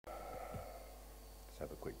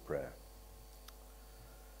Have a quick prayer.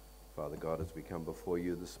 Father God, as we come before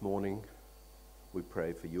you this morning, we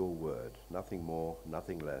pray for your word, nothing more,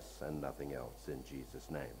 nothing less, and nothing else, in Jesus'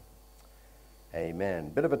 name. Amen.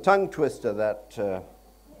 Bit of a tongue twister, that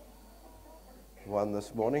one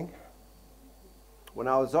this morning. When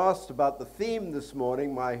I was asked about the theme this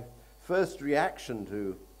morning, my first reaction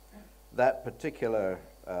to that particular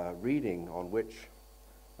reading on which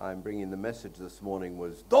I'm bringing the message this morning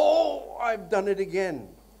was, "Oh, I've done it again."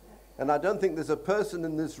 And I don't think there's not a person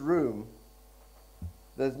in this room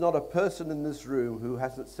who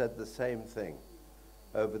hasn't said the same thing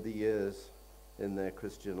over the years in their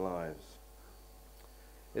Christian lives.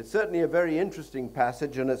 It's certainly a very interesting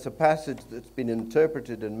passage, and it's a passage that's been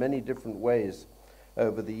interpreted in many different ways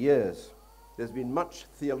over the years. There's been much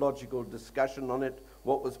theological discussion on it.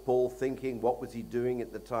 What was Paul thinking? What was he doing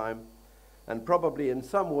at the time? And probably in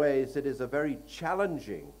some ways it is a very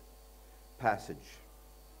challenging passage.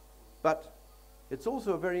 But it's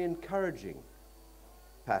also a very encouraging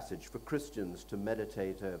passage for Christians to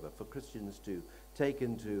meditate over, for Christians to take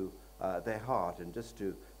into their heart and just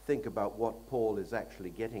to think about what Paul is actually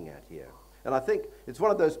getting at here. And I think it's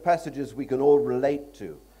one of those passages we can all relate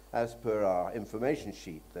to, as per our information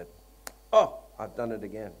sheet, that, oh, I've done it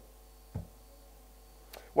again.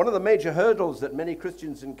 One of the major hurdles that many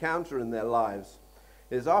Christians encounter in their lives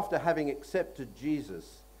is, after having accepted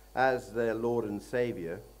Jesus as their Lord and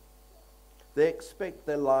Savior, they expect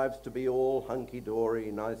their lives to be all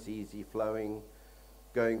hunky-dory, nice, easy flowing,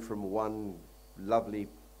 going from one lovely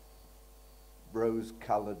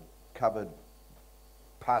rose-covered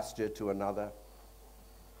pasture to another.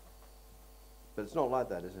 But it's not like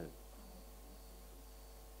that, is it?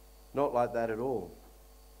 Not like that at all.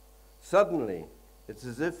 Suddenly, it's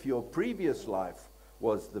as if your previous life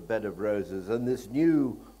was the bed of roses, and this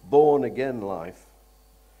new born-again life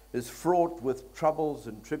is fraught with troubles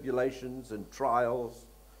and tribulations and trials.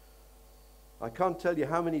 I can't tell you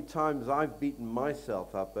how many times I've beaten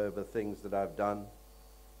myself up over things that I've done,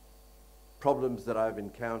 problems that I've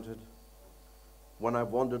encountered, when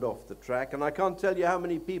I've wandered off the track. And I can't tell you how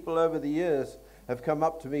many people over the years have come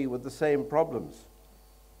up to me with the same problems.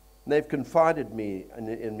 And they've confided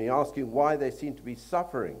in me, asking why they seem to be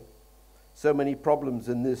suffering so many problems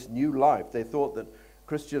in this new life. They thought that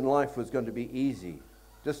Christian life was going to be easy,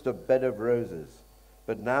 just a bed of roses.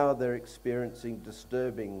 But now they're experiencing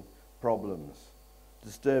disturbing problems,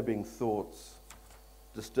 disturbing thoughts,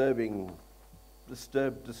 disturbed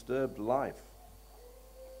life.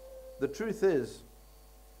 The truth is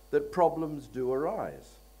that problems do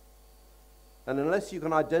arise. And unless you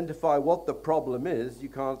can identify what the problem is, you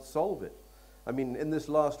can't solve it. I mean, in this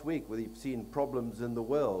last week, we've seen problems in the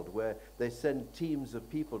world where they send teams of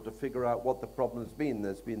people to figure out what the problem's been.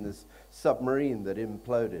 There's been this submarine that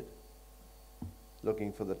imploded,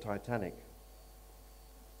 looking for the Titanic.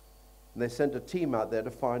 And they sent a team out there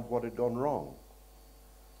to find what had gone wrong,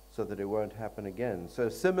 so that it won't happen again. So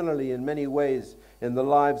similarly, in many ways, in the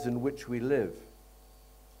lives in which we live,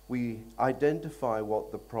 we identify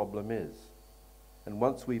what the problem is. And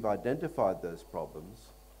once we've identified those problems,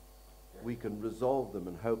 we can resolve them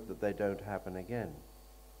and hope that they don't happen again.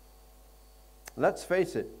 Let's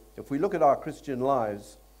face it, if we look at our Christian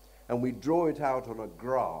lives and we draw it out on a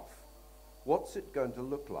graph, what's it going to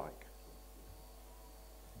look like?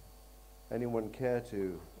 Anyone care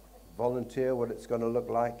to volunteer what it's going to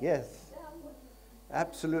look like? Yes,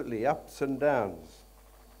 absolutely, ups and downs.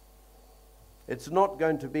 It's not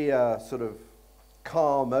going to be a sort of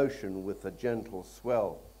calm ocean with a gentle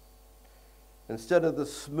swell. Instead of the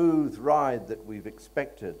smooth ride that we've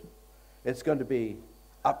expected, it's going to be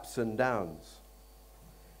ups and downs.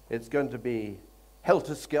 It's going to be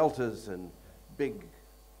helter-skelters and big,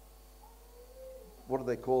 what do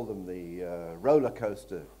they call them, the roller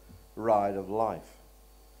coaster ride of life.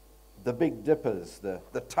 The Big Dippers,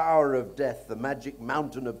 the Tower of Death, the magic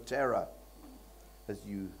mountain of terror, as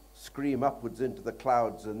you scream upwards into the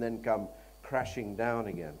clouds and then come crashing down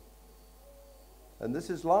again. And this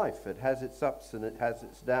is life. It has its ups and it has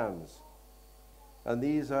its downs. And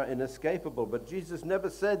these are inescapable. But Jesus never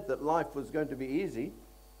said that life was going to be easy.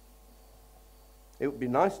 It would be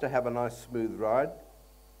nice to have a nice smooth ride,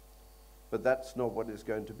 but that's not what it's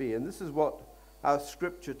going to be. And this is what our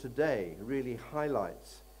scripture today really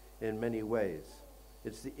highlights in many ways.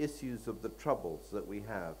 It's the issues of the troubles that we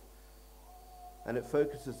have. And it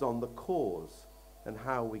focuses on the cause and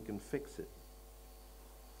how we can fix it.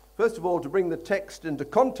 First of all, to bring the text into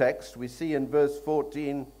context, we see in verse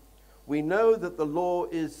 14, "We know that the law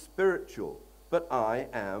is spiritual, but I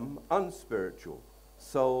am unspiritual,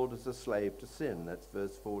 sold as a slave to sin." That's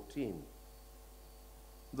verse 14.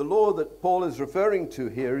 The law that Paul is referring to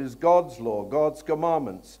here is God's law, God's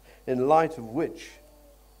commandments, in light of which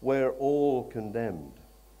we're all condemned.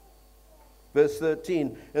 Verse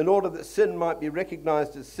 13, in order that sin might be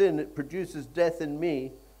recognized as sin, it produces death in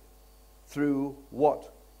me through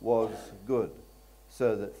what was good,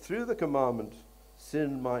 so that through the commandment,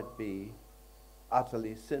 sin might be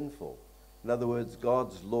utterly sinful. In other words,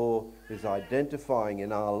 God's law is identifying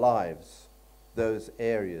in our lives those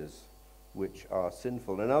areas which are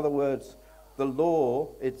sinful. In other words, the law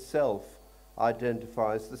itself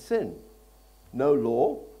identifies the sin. No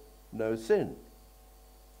law, no sin.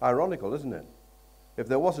 Ironical, isn't it? If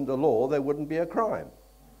there wasn't a law, there wouldn't be a crime.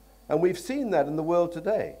 And we've seen that in the world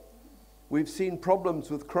today. We've seen problems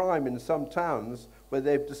with crime in some towns where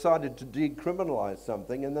they've decided to decriminalize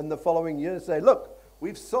something, and then the following year say, look,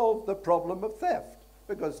 we've solved the problem of theft,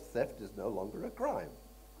 because theft is no longer a crime.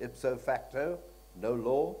 Ipso facto, no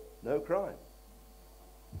law, no crime.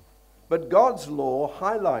 But God's law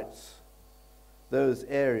highlights those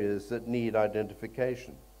areas that need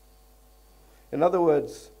identification. In other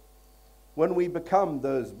words, when we become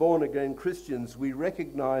those born-again Christians, we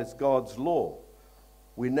recognize God's law.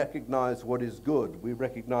 We recognize what is good, we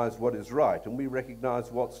recognize what is right, and we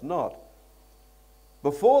recognize what's not.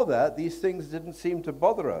 Before that, these things didn't seem to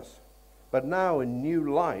bother us. But now, in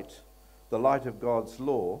new light, the light of God's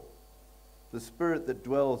law, the Spirit that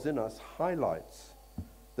dwells in us highlights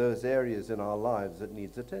those areas in our lives that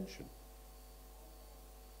needs attention.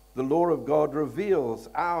 The law of God reveals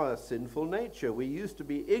our sinful nature. We used to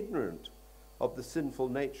be ignorant of the sinful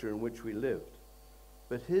nature in which we lived,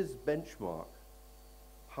 but His benchmark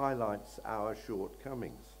highlights our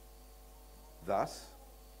shortcomings. Thus,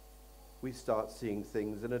 we start seeing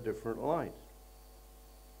things in a different light.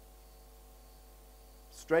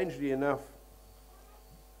 Strangely enough,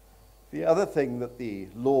 the other thing that the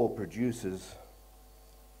law produces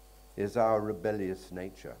is our rebellious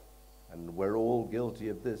nature. And we're all guilty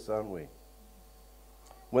of this, aren't we?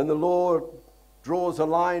 When the Lord draws a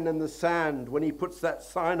line in the sand, when He puts that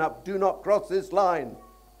sign up, do not cross this line,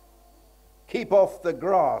 keep off the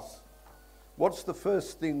grass, what's the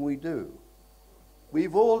first thing we do?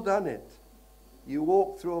 We've all done it. You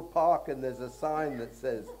walk through a park and there's a sign that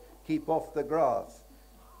says, keep off the grass.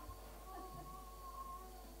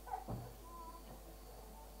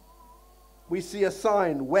 We see a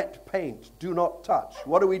sign, wet paint, do not touch.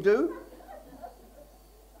 What do?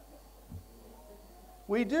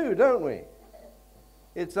 We do, don't we?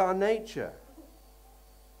 It's our nature.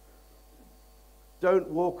 Don't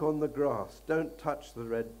walk on the grass. Don't touch the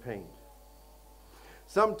red paint.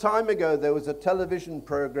 Some time ago, there was a television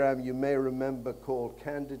program you may remember called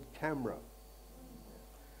Candid Camera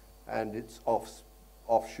and its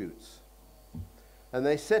offshoots. And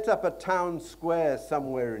they set up a town square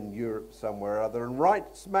somewhere in Europe, somewhere or other, and right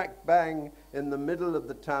smack bang in the middle of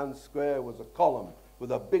the town square was a column with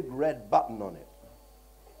a big red button on it.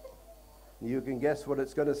 You can guess what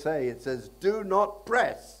it's going to say. It says, do not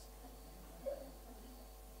press.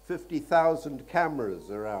 50,000 cameras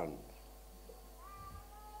around.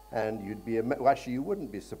 And you'd be, well, actually you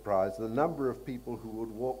wouldn't be surprised the number of people who would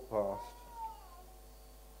walk past.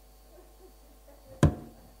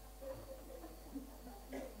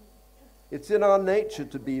 It's in our nature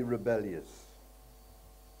to be rebellious.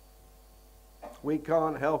 We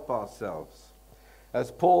can't help ourselves.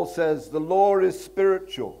 As Paul says, the law is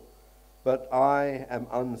spiritual, but I am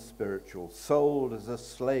unspiritual, sold as a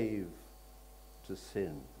slave to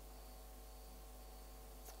sin.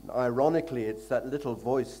 And ironically, it's that little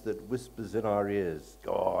voice that whispers in our ears,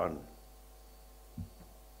 go on,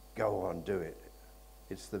 do it.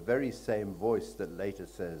 It's the very same voice that later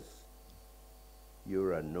says,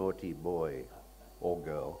 you're a naughty boy or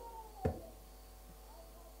girl.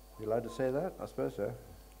 You allowed to say that? I suppose so.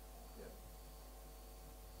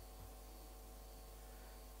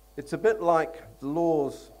 It's a bit like the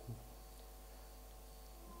laws.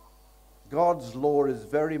 God's law is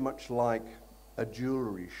very much like a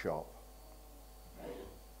jewelry shop.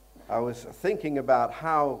 I was thinking about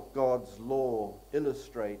how God's law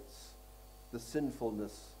illustrates the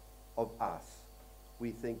sinfulness of us. We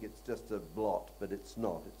think it's just a blot, but it's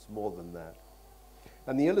not. It's more than that.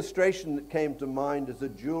 And the illustration that came to mind is a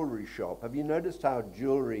jewelry shop. Have you noticed how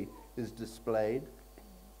jewelry is displayed?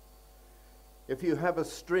 If you have a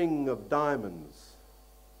string of diamonds,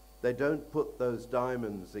 they don't put those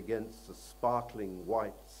diamonds against a sparkling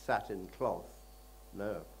white satin cloth.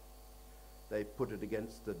 No. They put it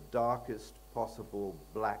against the darkest possible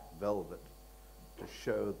black velvet to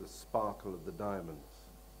show the sparkle of the diamonds.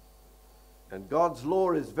 And God's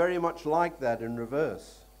law is very much like that in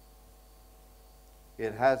reverse.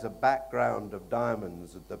 It has a background of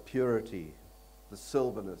diamonds, the purity, the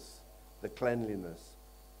silverness, the cleanliness,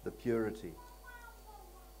 the purity,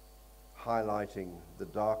 highlighting the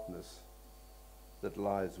darkness that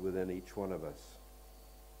lies within each one of us.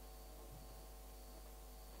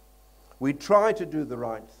 We try to do the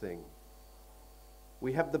right thing.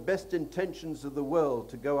 We have the best intentions of the world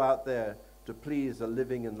to go out there to please a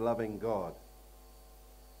living and loving God.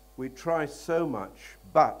 We try so much,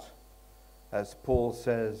 but, as Paul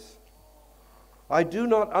says, I do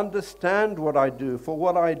not understand what I do, for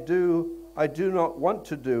what I do not want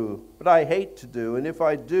to do, but I hate to do. And if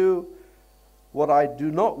I do what I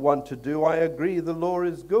do not want to do, I agree the law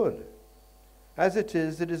is good. As it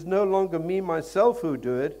is no longer me myself who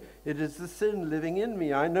do it, it is the sin living in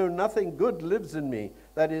me. I know nothing good lives in me,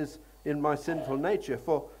 that is, in my sinful nature.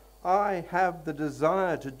 For I have the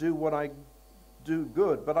desire to do what I do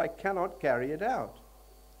good, but I cannot carry it out.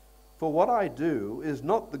 For what I do is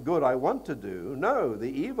not the good I want to do. No, the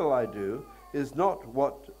evil I do is not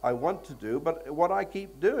what I want to do, but what I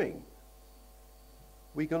keep doing.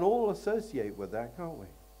 We can all associate with that, can't we?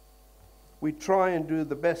 We try and do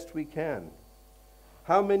the best we can.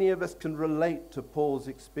 How many of us can relate to Paul's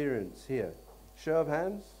experience here? Show of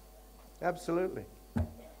hands? Absolutely.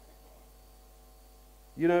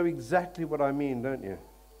 You know exactly what I mean, don't you?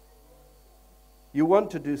 You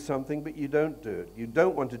want to do something, but you don't do it. You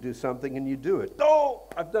don't want to do something, and you do it. Oh,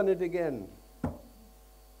 I've done it again.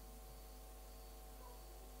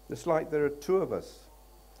 It's like there are two of us.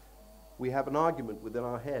 We have an argument within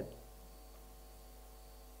our head.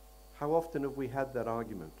 How often have we had that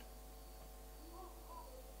argument?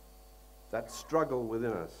 That struggle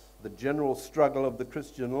within us, the general struggle of the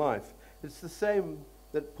Christian life. It's the same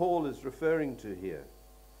that Paul is referring to here.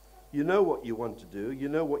 You know what you want to do. You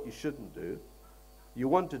know what you shouldn't do. You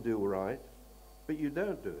want to do right, but you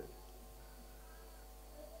don't do it.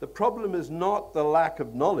 The problem is not the lack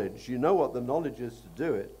of knowledge. You know what the knowledge is to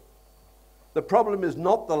do it. The problem is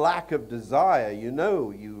not the lack of desire. You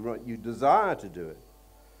know you desire to do it.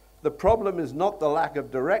 The problem is not the lack of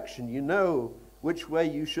direction. You know which way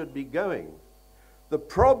you should be going. The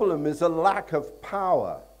problem is a lack of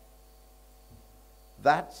power.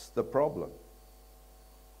 That's the problem.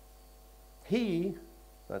 He,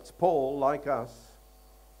 that's Paul, like us,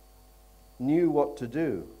 knew what to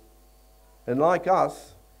do. And like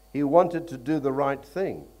us, he wanted to do the right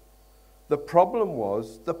thing. The problem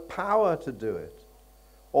was the power to do it,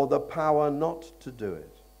 or the power not to do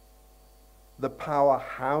it. The power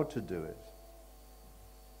how to do it.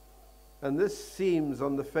 And this seems,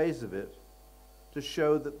 on the face of it, to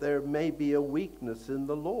show that there may be a weakness in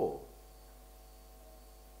the law.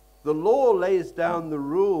 The law lays down the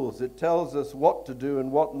rules. It tells us what to do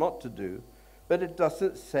and what not to do, but it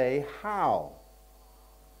doesn't say how.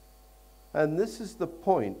 And this is the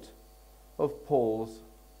point of Paul's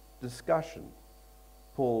discussion,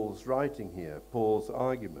 Paul's writing here, Paul's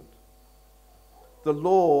argument. The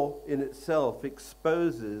law in itself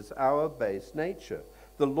exposes our base nature.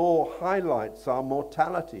 The law highlights our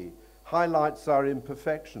mortality, highlights our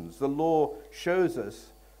imperfections. The law shows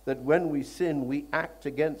us that when we sin, we act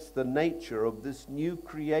against the nature of this new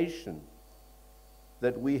creation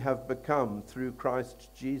that we have become through Christ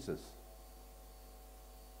Jesus.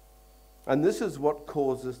 And this is what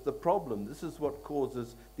causes the problem. This is what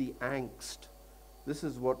causes the angst. This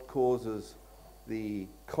is what causes the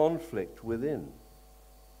conflict within.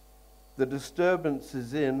 The disturbance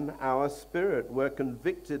is in our spirit. We're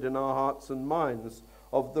convicted in our hearts and minds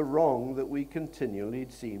of the wrong that we continually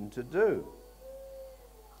seem to do.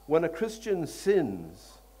 When a Christian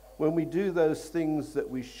sins, when we do those things that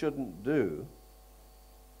we shouldn't do,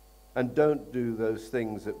 and don't do those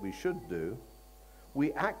things that we should do,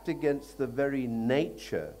 we act against the very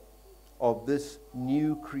nature of this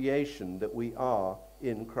new creation that we are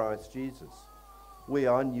in Christ Jesus. We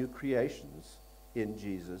are new creations in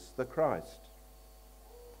Jesus the Christ.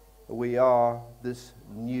 We are this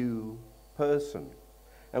new person,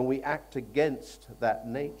 and we act against that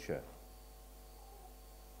nature.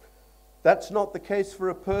 That's not the case for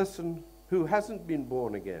a person who hasn't been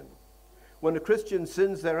born again. When a Christian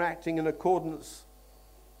sins, they're acting in accordance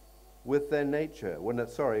with their nature. When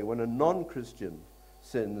a non-Christian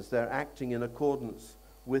sins, they're acting in accordance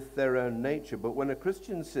with their own nature. But when a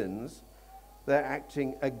Christian sins, they're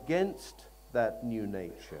acting against that new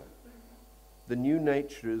nature. The new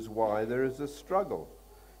nature is why there is a struggle.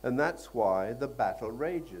 And that's why the battle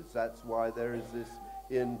rages. That's why there is this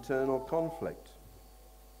internal conflict.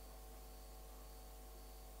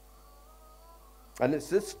 And it's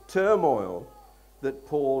this turmoil that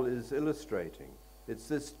Paul is illustrating. It's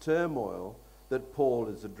this turmoil that Paul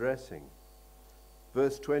is addressing.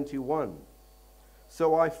 Verse 21.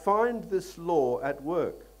 So I find this law at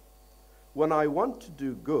work. When I want to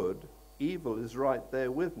do good, evil is right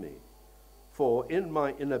there with me. For in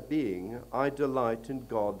my inner being, I delight in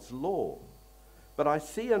God's law. But I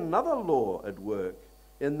see another law at work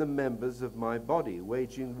in the members of my body,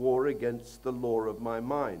 waging war against the law of my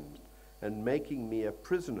mind, and making me a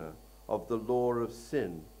prisoner of the law of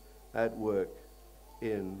sin at work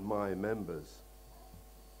in my members.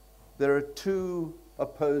 There are two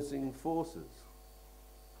opposing forces,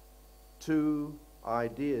 two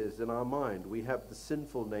ideas in our mind. We have the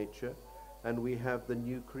sinful nature and we have the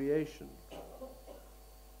new creation.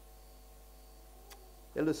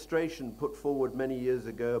 Illustration put forward many years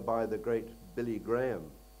ago by the great Billy Graham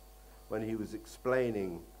when he was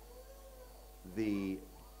explaining the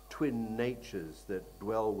twin natures that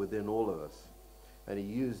dwell within all of us. And he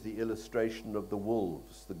used the illustration of the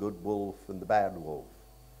wolves, the good wolf and the bad wolf.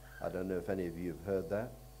 I don't know if any of you have heard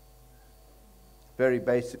that. Very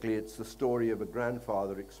basically, it's the story of a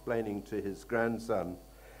grandfather explaining to his grandson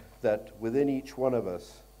that within each one of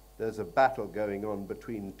us, there's a battle going on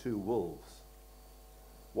between two wolves.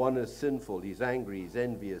 One is sinful, he's angry, he's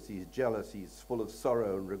envious, he's jealous, he's full of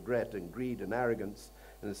sorrow and regret and greed and arrogance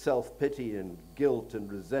and self-pity and guilt and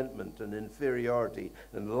resentment and inferiority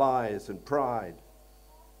and lies and pride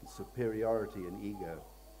and superiority and ego.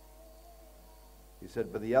 He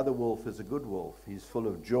said, but the other wolf is a good wolf. He's full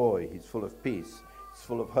of joy, he's full of peace, he's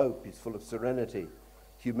full of hope, he's full of serenity,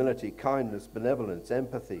 humility, kindness, benevolence,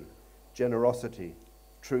 empathy, generosity,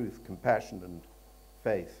 truth, compassion, and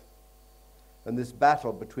faith. And this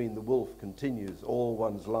battle between the wolf continues all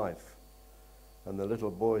one's life. And the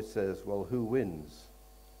little boy says, well, who wins?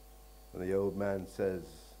 And the old man says,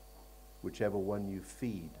 whichever one you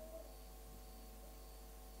feed.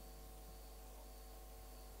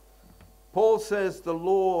 Paul says the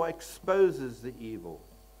law exposes the evil,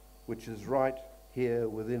 which is right here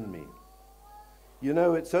within me. You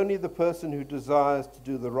know, it's only the person who desires to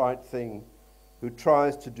do the right thing, who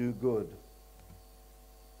tries to do good,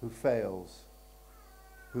 who fails,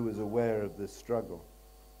 who is aware of this struggle.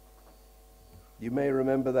 You may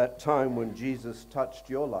remember that time when Jesus touched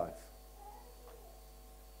your life.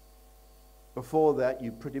 Before that,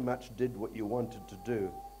 you pretty much did what you wanted to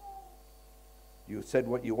do. You said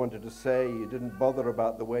what you wanted to say. You didn't bother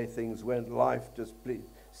about the way things went. Life just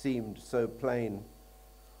seemed so plain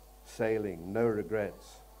sailing, no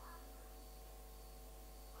regrets.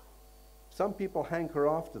 Some people hanker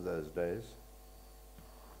after those days,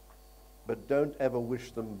 but don't ever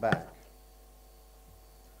wish them back.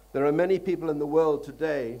 There are many people in the world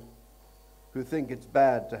today who think it's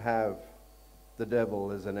bad to have the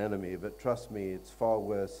devil as an enemy, but trust me, it's far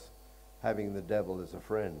worse having the devil as a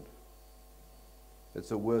friend.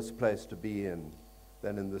 It's a worse place to be in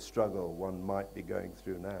than in the struggle one might be going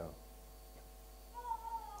through now.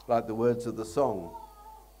 Like the words of the song,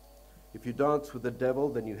 if you dance with the devil,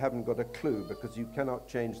 then you haven't got a clue, because you cannot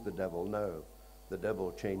change the devil. No, the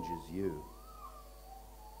devil changes you.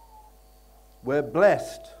 We're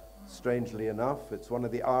blessed, strangely enough. It's one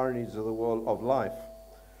of the ironies of the world of life.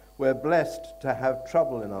 We're blessed to have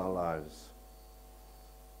trouble in our lives.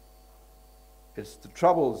 It's the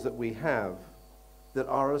troubles that we have that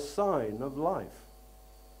are a sign of life.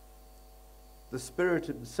 The Spirit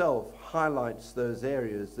himself highlights those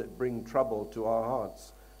areas that bring trouble to our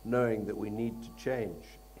hearts, knowing that we need to change.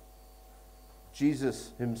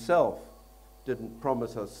 Jesus himself didn't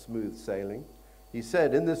promise us smooth sailing. He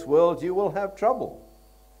said, in this world you will have trouble.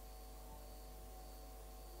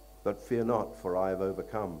 But fear not, for I have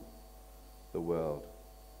overcome the world.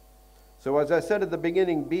 So as I said at the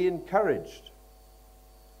beginning, be encouraged.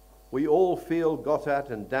 We all feel got at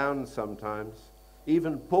and down sometimes.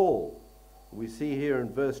 Even Paul, we see here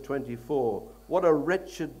in verse 24, what a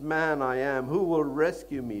wretched man I am. Who will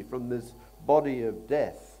rescue me from this body of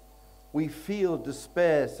death? We feel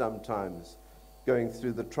despair sometimes going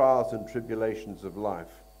through the trials and tribulations of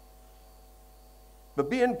life. But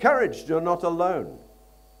be encouraged, you're not alone.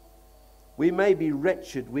 We may be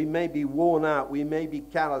wretched, we may be worn out, we may be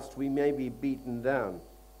calloused, we may be beaten down.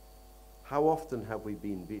 How often have we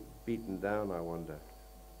been beaten down, I wonder?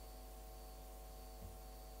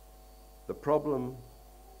 The problem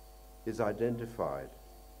is identified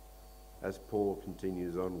as Paul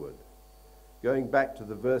continues onward. Going back to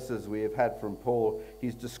the verses we have had from Paul,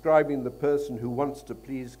 he's describing the person who wants to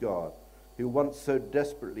please God, who wants so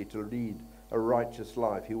desperately to lead a righteous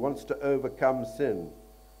life, who wants to overcome sin,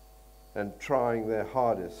 and trying their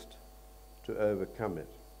hardest to overcome it.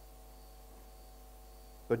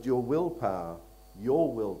 But your willpower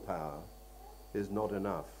is not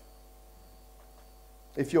enough.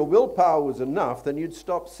 If your willpower was enough, then you'd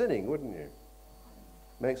stop sinning, wouldn't you?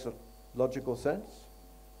 Makes a logical sense.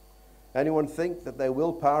 Anyone think that their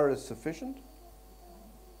willpower is sufficient?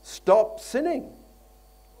 Stop sinning.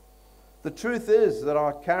 The truth is that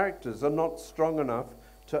our characters are not strong enough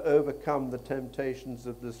to overcome the temptations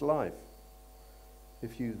of this life.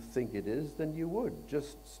 If you think it is, then you would.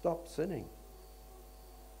 Just stop sinning.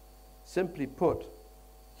 Simply put,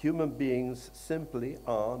 human beings simply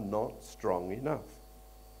are not strong enough.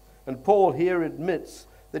 And Paul here admits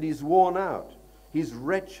that he's worn out, he's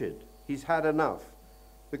wretched, he's had enough,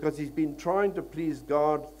 because he's been trying to please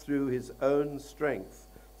God through his own strength,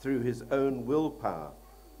 through his own willpower,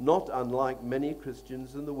 not unlike many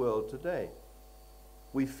Christians in the world today.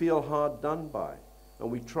 We feel hard done by,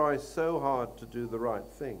 and we try so hard to do the right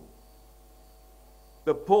thing.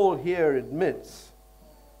 But Paul here admits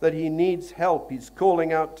that he needs help. He's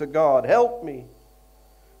calling out to God, "Help me!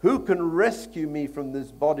 Who can rescue me from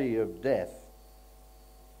this body of death?"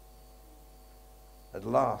 At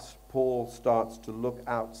last, Paul starts to look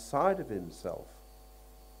outside of himself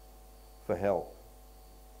for help.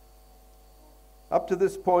 Up to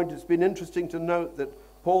this point, it's been interesting to note that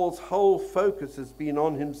Paul's whole focus has been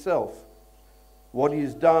on himself, what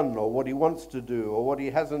he's done or what he wants to do or what he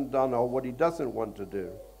hasn't done or what he doesn't want to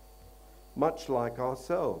do. Much like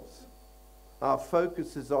ourselves, our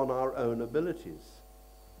focus is on our own abilities.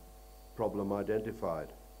 Problem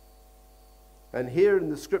identified. And here in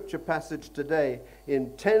the scripture passage today,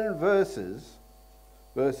 in 10 verses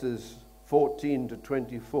 14 to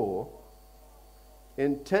 24,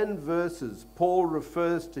 in 10 verses, Paul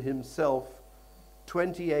refers to himself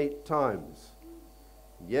 28 times.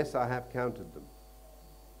 Yes, I have counted them.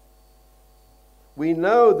 We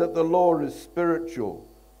know that the law is spiritual,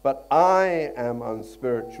 but I am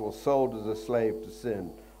unspiritual, sold as a slave to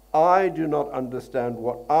sin. I do not understand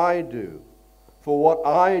what I do. For what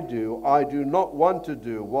I do not want to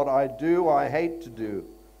do. What I do, I hate to do.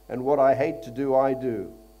 And what I hate to do, I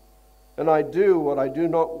do. And I do what I do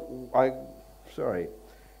not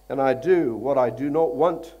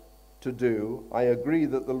want to do. I agree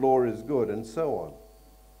that the law is good, and so on.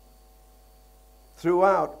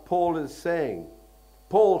 Throughout, Paul is saying,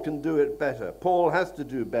 Paul can do it better. Paul has to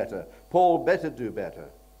do better. Paul better do better.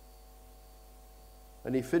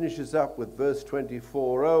 And he finishes up with verse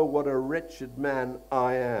 24, "Oh, what a wretched man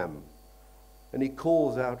I am." And he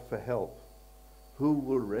calls out for help. Who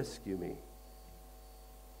will rescue me?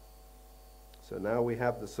 So now we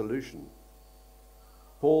have the solution.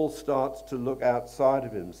 Paul starts to look outside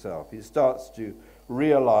of himself. He starts to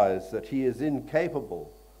realize that he is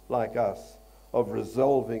incapable, like us, of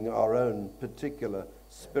resolving our own particular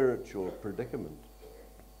spiritual predicament.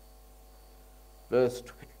 Verse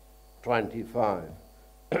 25.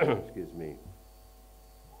 Excuse me.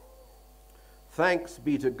 Thanks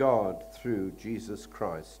be to God through Jesus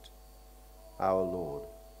Christ, our Lord.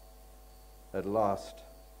 At last,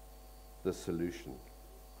 the solution.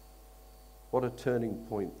 What a turning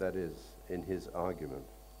point that is in his argument.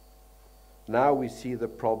 Now we see the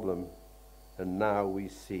problem, and now we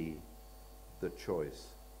see the choice.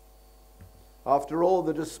 After all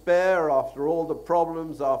the despair, after all the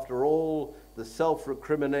problems, after all the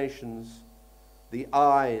self-recriminations, the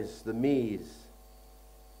I's, the me's,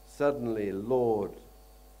 suddenly, Lord,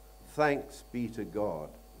 thanks be to God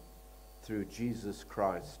through Jesus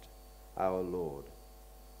Christ our Lord.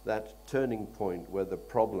 That turning point where the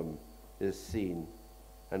problem is seen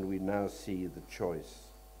and we now see the choice,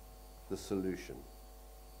 the solution.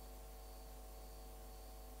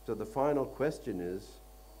 So the final question is,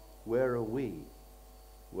 where are we?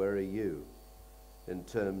 Where are you in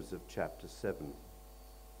terms of chapter 7?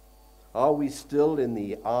 Are we still in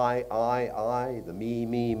the I, the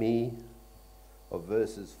me of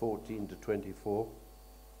verses 14 to 24?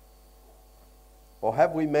 Or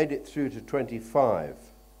have we made it through to 25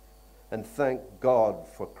 and thank God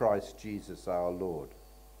for Christ Jesus our Lord,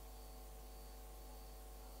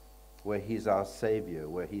 where he's our Savior,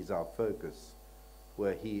 where he's our focus,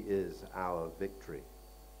 where he is our victory?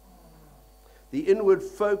 The inward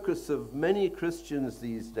focus of many Christians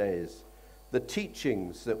these days, the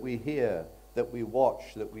teachings that we hear, that we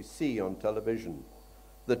watch, that we see on television,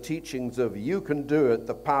 the teachings of you can do it,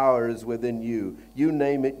 the power is within you, you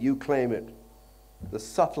name it, you claim it, the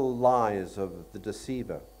subtle lies of the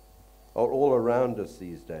deceiver are all around us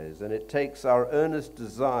these days, and it takes our earnest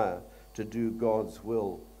desire to do God's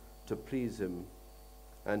will, to please him,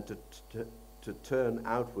 and to turn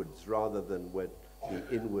outwards rather than the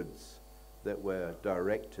inwards that we're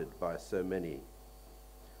directed by so many.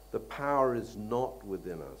 The power is not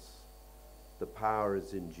within us. The power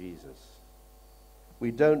is in Jesus. We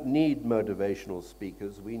don't need motivational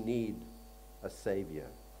speakers. We need a Savior.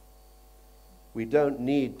 We don't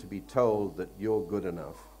need to be told that you're good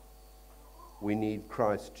enough. We need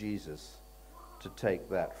Christ Jesus to take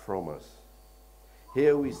that from us.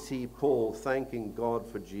 Here we see Paul thanking God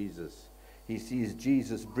for Jesus. He sees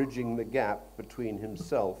Jesus bridging the gap between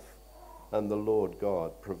himself and the Lord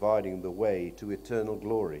God, providing the way to eternal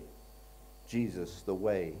glory. Jesus, the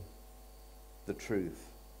way, the truth,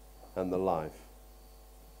 and the life.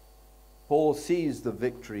 Paul sees the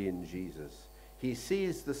victory in Jesus. He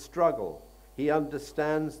sees the struggle. He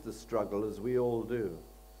understands the struggle, as we all do.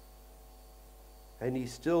 And he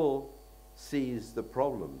still sees the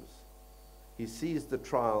problems. He sees the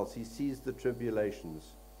trials. He sees the tribulations.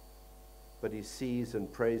 But he sees and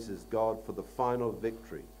praises God for the final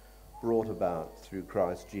victory brought about through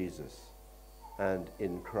Christ Jesus and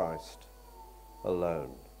in Christ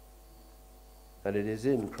alone. And it is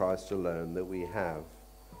in Christ alone that we have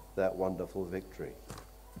that wonderful victory.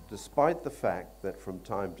 Despite the fact that from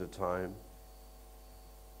time to time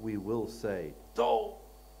we will say, "Oh,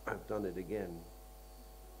 I've done it again,"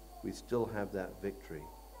 we still have that victory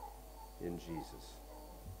in Jesus.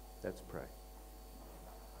 Let's pray.